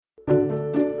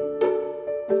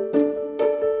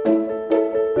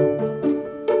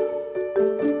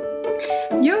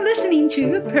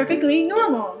to Perfectly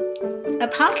Normal, a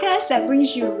podcast that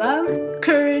brings you love,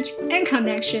 courage, and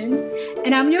connection.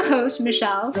 And I'm your host,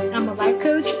 Michelle. I'm a life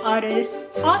coach, artist,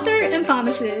 author, and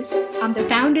pharmacist. I'm the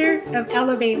founder of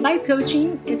Elevate Life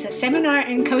Coaching. It's a seminar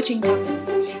and coaching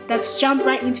company. Let's jump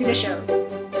right into the show.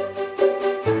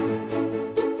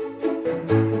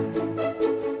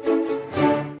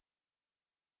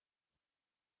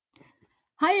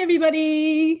 Hi,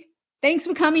 everybody. Thanks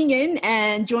for coming in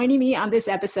and joining me on this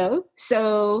episode.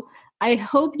 So I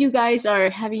hope you guys are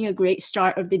having a great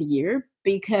start of the year,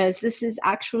 because this is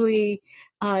actually,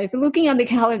 if you're looking on the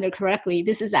calendar correctly,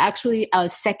 this is actually our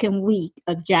second week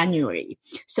of January.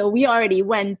 So we already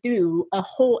went through a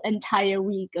whole entire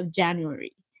week of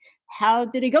January. How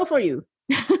did it go for you?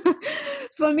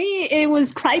 For me, it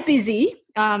was quite busy.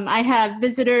 I have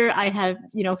visitor, I have,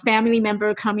 family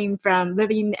member coming from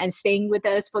living and staying with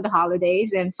us for the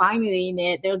holidays, and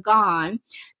finally they're gone.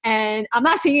 And I'm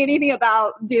not saying anything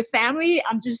about the family.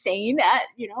 I'm just saying that,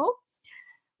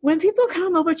 when people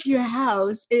come over to your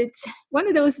house, it's one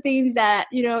of those things that,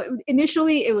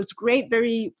 initially it was great,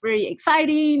 very, very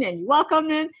exciting, and you welcome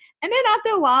them. And then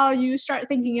after a while, you start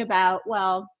thinking about,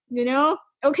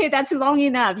 okay, that's long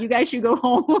enough. You guys should go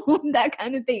home, that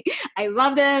kind of thing. I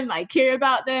love them. I care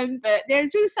about them. But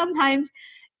there's just sometimes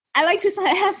I like to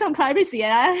have some privacy,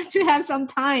 and I like to have some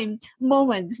time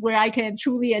moments where I can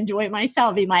truly enjoy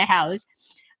myself in my house.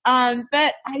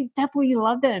 But I definitely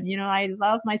love them. I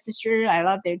love my sister. I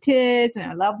love their kids, and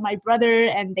I love my brother,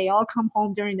 and they all come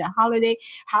home during the holiday.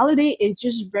 Holiday is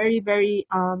just very, very,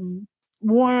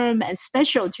 warm and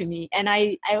special to me. And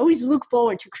I always look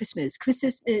forward to Christmas.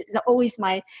 Christmas is always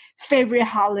my favorite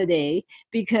holiday,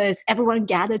 because everyone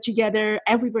gathered together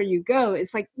everywhere you go.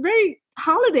 It's like very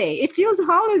holiday. It feels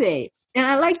holiday. And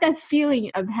I like that feeling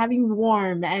of having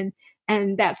warm and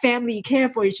that family care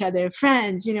for each other,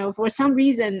 friends. For some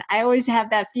reason, I always have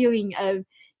that feeling of,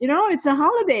 it's a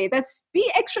holiday. Let's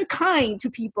be extra kind to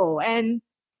people. And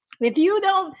if you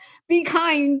don't be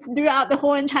kind throughout the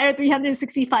whole entire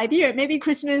 365 year, maybe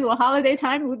Christmas or holiday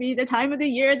time would be the time of the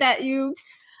year that you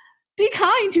be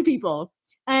kind to people.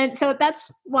 And so that's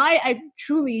why I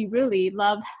truly, really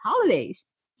love holidays.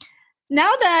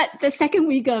 Now that the second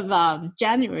week of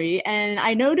January, and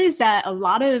I noticed that a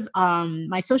lot of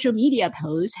my social media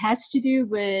posts has to do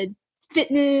with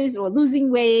fitness or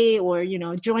losing weight, or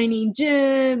joining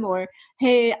gym, or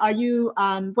hey, are you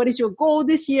what is your goal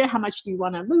this year? How much do you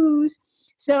want to lose?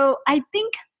 So I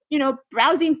think,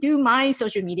 browsing through my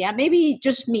social media, maybe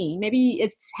just me, maybe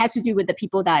it has to do with the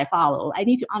people that I follow. I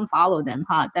need to unfollow them,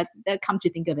 that come to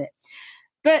think of it.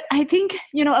 But I think,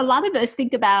 a lot of us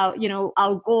think about,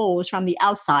 our goals from the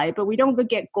outside, but we don't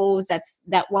look at goals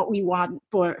that what we want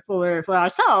for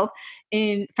ourselves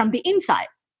from the inside.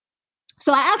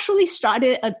 So I actually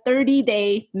started a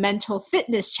 30-day mental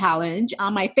fitness challenge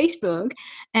on my Facebook,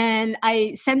 and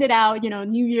I sent it out,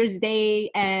 New Year's Day,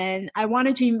 and I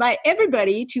wanted to invite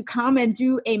everybody to come and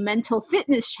do a mental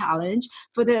fitness challenge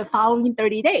for the following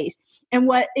 30 days. And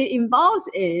what it involves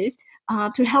is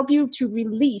to help you to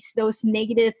release those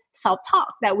negative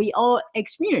self-talk that we all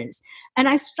experience. And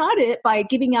I started by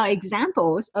giving out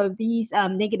examples of these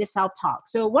negative self-talk.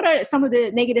 So what are some of the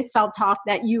negative self-talk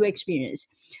that you experience?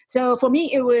 So for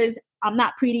me, it was, I'm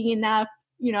not pretty enough,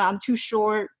 I'm too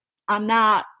short, I'm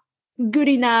not good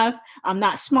enough, I'm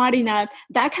not smart enough,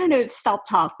 that kind of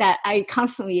self-talk that I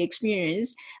constantly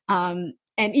experience. And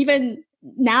even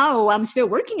now, I'm still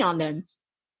working on them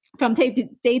from day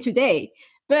to day.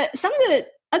 But some of the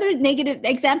other negative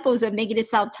examples of negative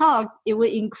self-talk, it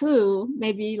would include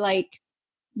maybe like,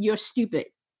 you're stupid,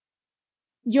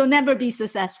 you'll never be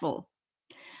successful,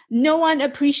 no one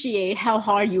appreciate how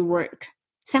hard you work.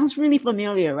 Sounds really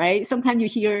familiar, right?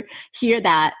 Sometimes you hear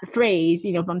that phrase,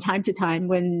 from time to time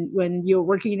when you're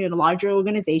working in a larger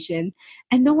organization,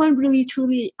 and no one really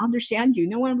truly understands you.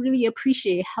 No one really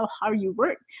appreciate how hard you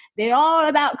work. They're all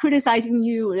about criticizing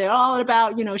you. They're all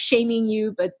about, shaming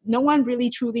you, but no one really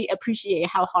truly appreciate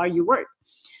how hard you work.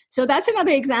 So that's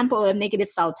another example of negative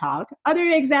self-talk. Other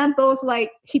examples,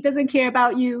 like, he doesn't care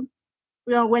about you.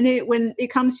 When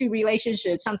it comes to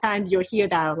relationships, sometimes you'll hear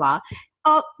that a lot.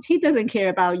 Oh, he doesn't care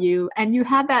about you. And you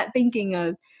have that thinking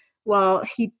of, well,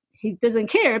 he doesn't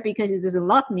care because he doesn't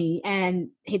love me. And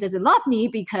he doesn't love me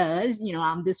because,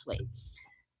 I'm this way.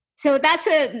 So that's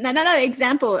another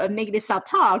example of negative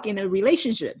self-talk in a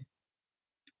relationship.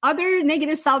 Other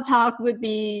negative self-talk would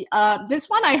be, this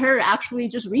one I heard actually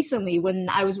just recently when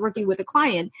I was working with a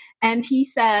client. And he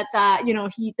said that,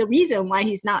 the reason why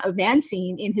he's not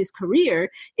advancing in his career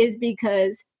is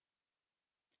because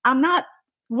I'm not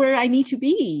where I need to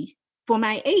be for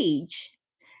my age.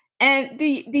 And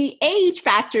the age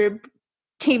factor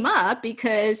came up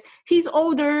because he's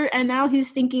older and now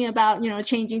he's thinking about,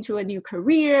 changing to a new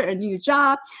career, a new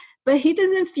job, but he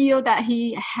doesn't feel that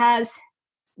he has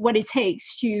what it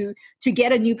takes to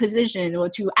get a new position or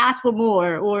to ask for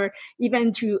more or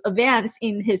even to advance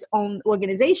in his own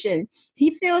organization.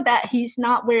 He feels that he's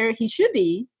not where he should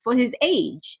be for his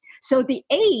age. So the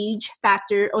age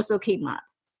factor also came up.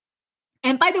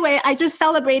 And by the way, I just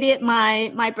celebrated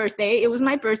my birthday. It was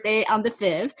my birthday on the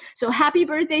 5th. So happy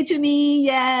birthday to me.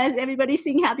 Yes, everybody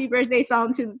sing happy birthday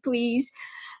song to please.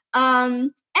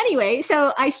 Anyway,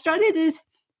 so I started this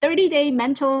 30-day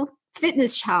mental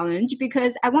fitness challenge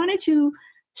because I wanted to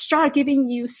start giving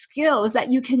you skills that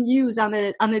you can use on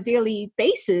a daily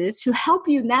basis to help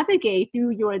you navigate through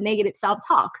your negative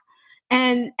self-talk.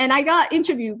 And I got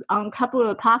interviewed on a couple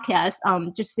of podcasts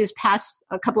just this past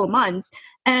a couple of months.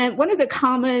 And one of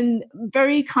the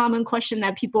very common question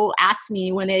that people ask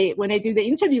me when they do the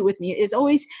interview with me is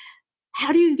always,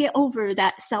 how do you get over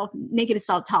that negative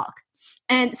self-talk?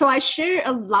 And so I share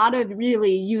a lot of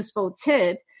really useful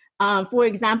tips. For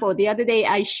example, the other day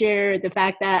I shared the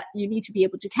fact that you need to be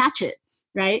able to catch it,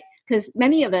 right? Because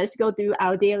many of us go through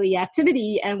our daily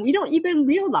activity and we don't even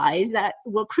realize that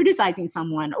we're criticizing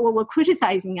someone or we're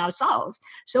criticizing ourselves.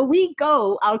 So we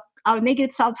go, our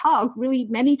negative self-talk really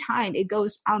many times it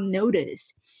goes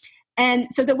unnoticed. And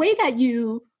so the way that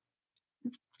you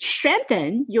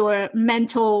strengthen your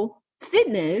mental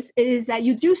fitness is that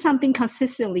you do something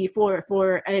consistently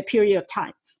for a period of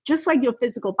time. Just like your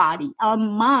physical body, our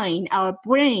mind, our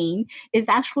brain is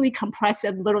actually compressed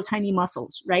of little tiny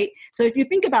muscles, right? So if you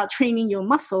think about training your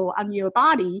muscle on your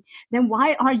body, then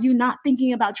why are you not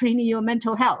thinking about training your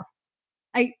mental health?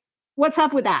 Like, what's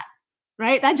up with that?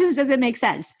 Right? That just doesn't make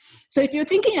sense. So if you're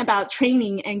thinking about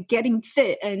training and getting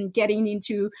fit and getting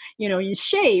into, in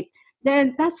shape,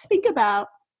 then let's think about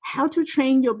how to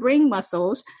train your brain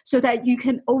muscles so that you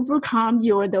can overcome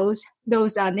those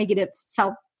negative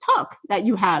self-talk that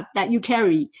you have, that you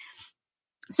carry.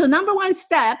 So number one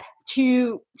step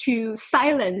to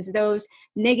silence those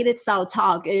negative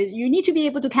self-talk is you need to be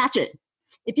able to catch it.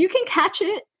 If you can catch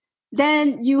it,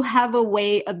 then you have a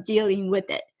way of dealing with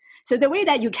it. So the way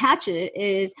that you catch it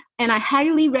is, and I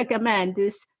highly recommend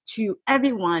this to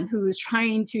everyone who's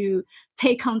trying to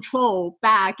take control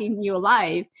back in your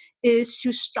life, is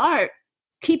to start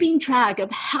keeping track of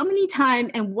how many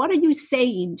times and what are you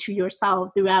saying to yourself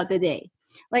throughout the day.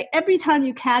 Like every time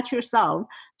you catch yourself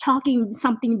talking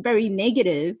something very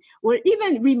negative or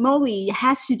even remotely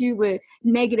has to do with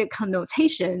negative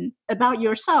connotation about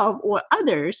yourself or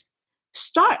others,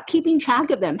 start keeping track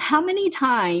of them. How many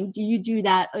times do you do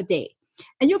that a day?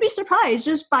 And you'll be surprised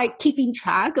just by keeping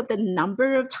track of the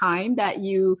number of time that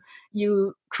you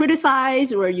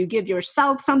criticize or you give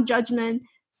yourself some judgment.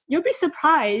 You'll be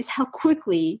surprised how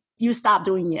quickly you stop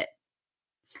doing it.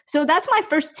 So that's my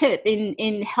first tip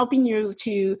in helping you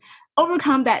to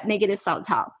overcome that negative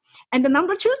self-talk. And the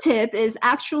number 2 tip is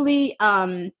actually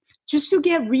just to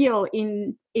get real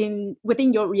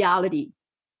within your reality.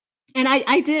 And I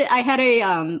had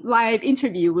a live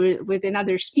interview with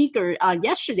another speaker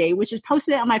yesterday, which is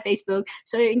posted on my Facebook.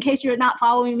 So in case you're not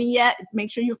following me yet,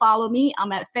 make sure you follow me.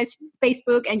 I'm at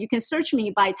Facebook, and you can search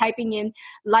me by typing in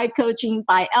Life Coaching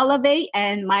by Elevate,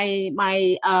 and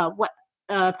my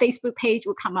Facebook page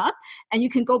will come up, and you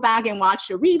can go back and watch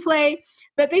the replay.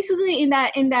 But basically, in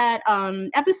that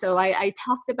episode, I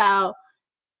talked about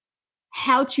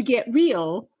how to get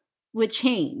real with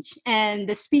change. And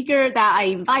the speaker that I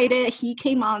invited, he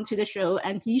came on to the show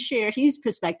and he shared his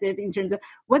perspective in terms of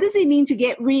what does it mean to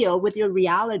get real with your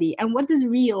reality, and what does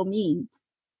real mean?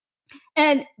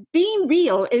 And being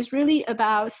real is really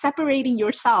about separating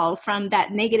yourself from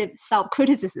that negative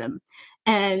self-criticism.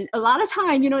 And a lot of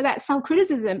time, that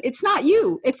self-criticism, it's not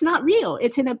you, it's not real.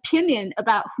 It's an opinion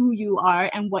about who you are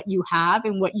and what you have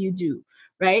and what you do,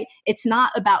 right? It's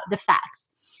not about the facts.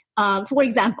 For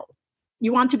example,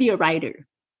 you want to be a writer,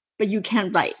 but you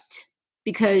can't write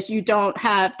because you don't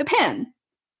have the pen.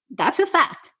 That's a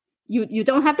fact. You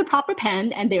don't have the proper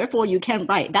pen, and therefore you can't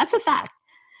write. That's a fact.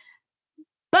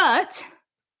 But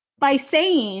by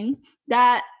saying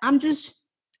that I'm just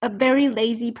a very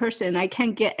lazy person, I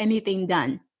can't get anything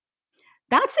done,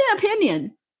 that's an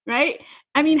opinion, right?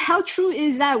 I mean, how true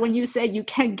is that when you say you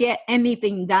can't get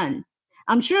anything done?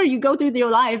 I'm sure you go through your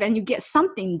life and you get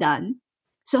something done.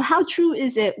 So how true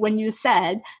is it when you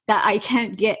said that I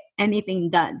can't get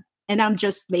anything done and I'm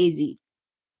just lazy,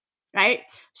 right?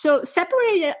 So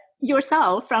separate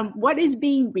yourself from what is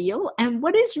being real and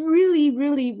what is really,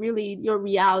 really, really your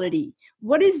reality.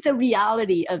 What is the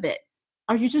reality of it?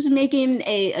 Are you just making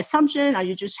an assumption? Are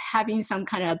you just having some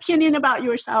kind of opinion about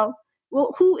yourself?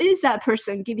 well, who is that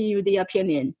person giving you the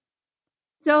opinion?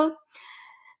 So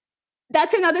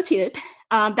that's another tip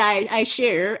that I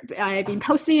share. I've been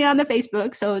posting it on the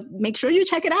Facebook, so make sure you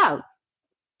check it out.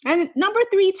 And number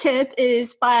 3 tip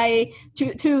is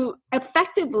to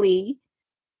effectively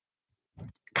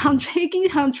taking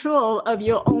control of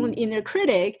your own inner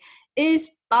critic is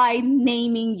by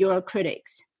naming your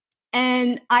critics.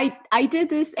 And I did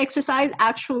this exercise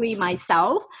actually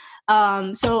myself.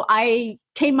 So I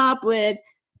came up with,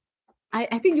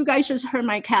 I think you guys just heard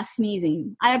my cat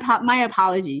sneezing. My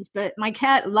apologies, but my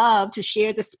cat loved to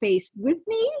share the space with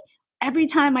me every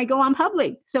time I go on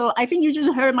public. So I think you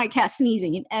just heard my cat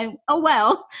sneezing, and oh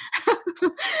well.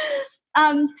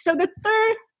 So the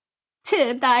third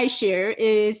tip that I share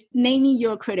is naming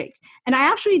your critics. And I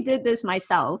actually did this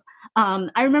myself.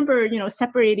 I remember,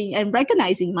 separating and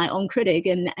recognizing my own critic.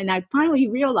 And I finally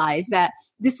realized that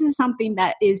this is something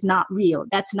that is not real.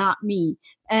 That's not me.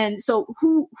 And so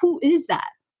who is that?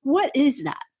 What is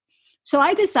that? So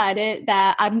I decided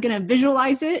that I'm going to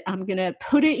visualize it. I'm going to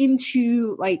put it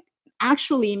into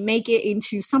actually make it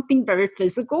into something very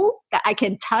physical that I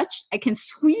can touch. I can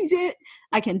squeeze it.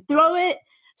 I can throw it.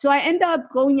 So I ended up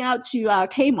going out to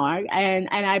Kmart and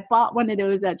I bought one of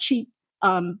those cheap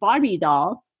Barbie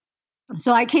doll.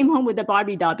 So I came home with the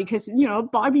Barbie doll because,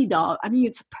 Barbie doll, I mean,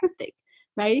 it's perfect,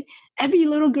 right? Every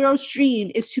little girl's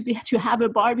dream is to have a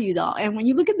Barbie doll. And when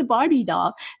you look at the Barbie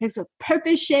doll, it's a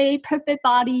perfect shape, perfect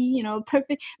body,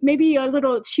 perfect, maybe a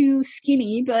little too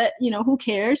skinny, but, who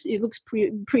cares? It looks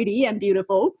pretty and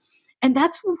beautiful. And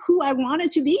that's who I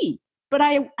wanted to be, but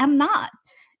I am not.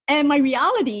 And my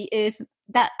reality is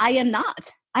that I am not.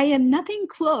 I am nothing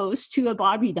close to a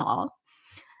Barbie doll.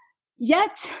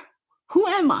 Yet, who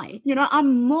am I?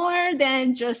 I'm more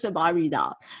than just a Barbie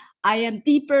doll. I am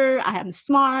deeper. I am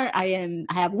smart. I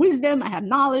have wisdom. I have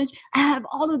knowledge. I have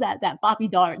all of that Barbie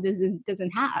doll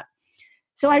doesn't have.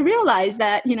 So I realized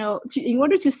that, in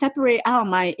order to separate out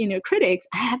my inner critics,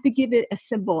 I have to give it a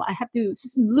symbol. I have to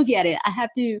look at it. I have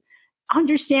to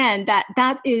understand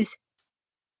that is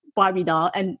Barbie doll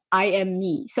and I am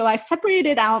me. So I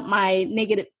separated out my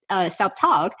negative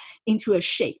self-talk into a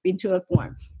shape, into a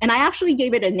form. And I actually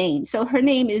gave it a name. So her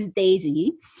name is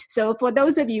Daisy. So for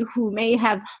those of you who may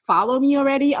have followed me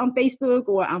already on Facebook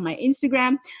or on my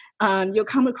Instagram, you'll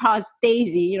come across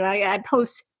Daisy. I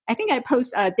post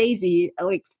Daisy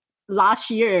like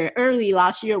early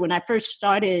last year when I first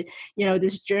started,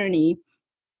 this journey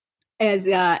as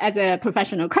a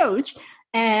professional coach.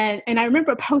 And I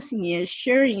remember posting it,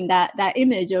 sharing that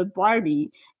image of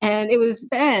Barbie. And it was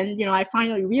then, I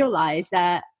finally realized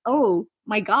that, oh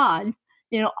my God,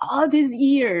 all this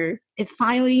year, it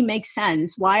finally makes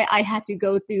sense why I had to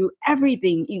go through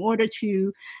everything in order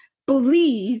to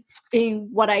believe in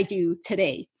what I do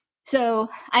today. So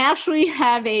I actually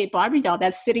have a Barbie doll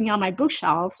that's sitting on my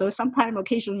bookshelf. So sometime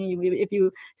occasionally, if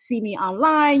you see me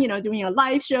online, doing a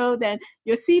live show, then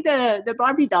you'll see the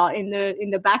Barbie doll in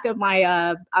the back of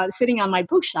my sitting on my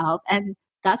bookshelf, and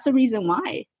that's the reason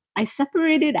why I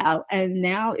separated out. And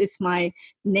now it's my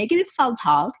negative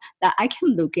self-talk that I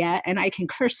can look at, and I can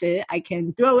curse it, I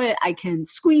can throw it, I can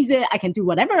squeeze it, I can do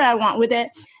whatever I want with it,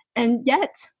 and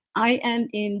yet I am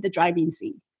in the driving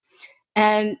seat.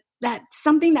 And that's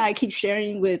something that I keep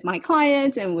sharing with my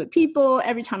clients and with people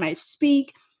every time I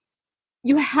speak.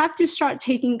 You have to start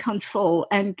taking control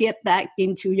and get back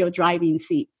into your driving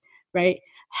seat, right?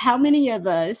 How many of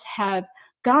us have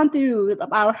gone through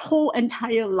our whole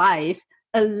entire life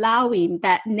allowing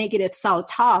that negative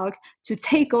self-talk to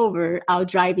take over our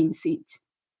driving seat?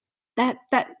 That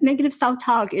negative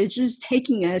self-talk is just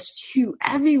taking us to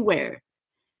everywhere.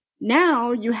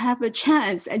 Now you have a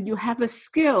chance and you have a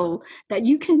skill that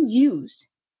you can use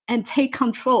and take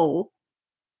control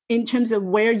in terms of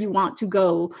where you want to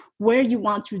go, where you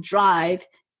want to drive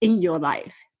in your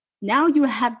life. Now you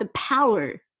have the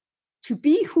power to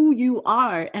be who you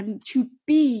are and to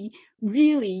be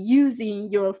really using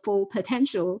your full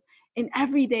potential in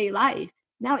everyday life.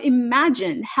 Now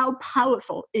imagine how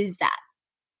powerful is that?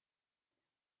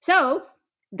 So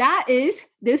that is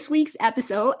this week's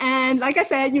episode. And like I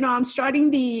said, I'm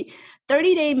starting the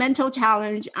 30-day mental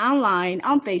challenge online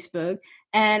on Facebook.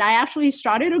 And I actually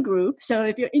started a group. So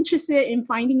if you're interested in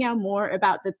finding out more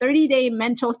about the 30-day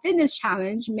mental fitness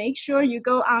challenge, make sure you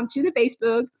go onto the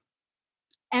Facebook.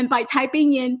 And by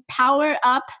typing in Power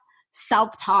Up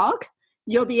Self-Talk,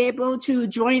 you'll be able to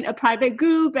join a private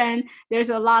group, and there's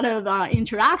a lot of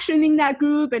interaction in that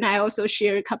group. And I also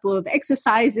share a couple of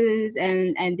exercises,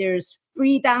 and there's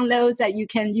free downloads that you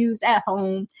can use at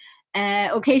home.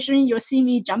 And occasionally you'll see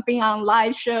me jumping on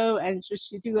live show and just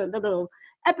to do a little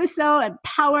episode and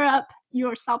power up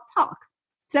your self-talk.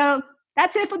 So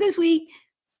That's it for this week.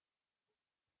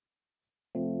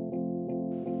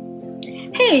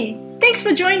 Hey, thanks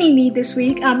for joining me this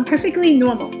week on Perfectly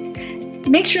Normal.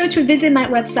 Make sure to visit my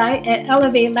website at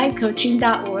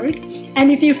elevatelifecoaching.org.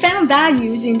 And if you found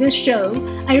values in this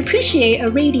show, I appreciate a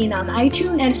rating on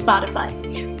iTunes and Spotify.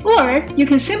 Or you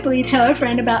can simply tell a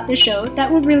friend about the show.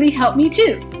 That will really help me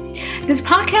too. This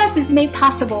podcast is made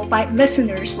possible by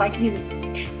listeners like you.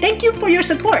 Thank you for your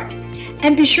support.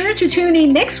 And be sure to tune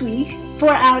in next week for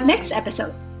our next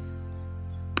episode.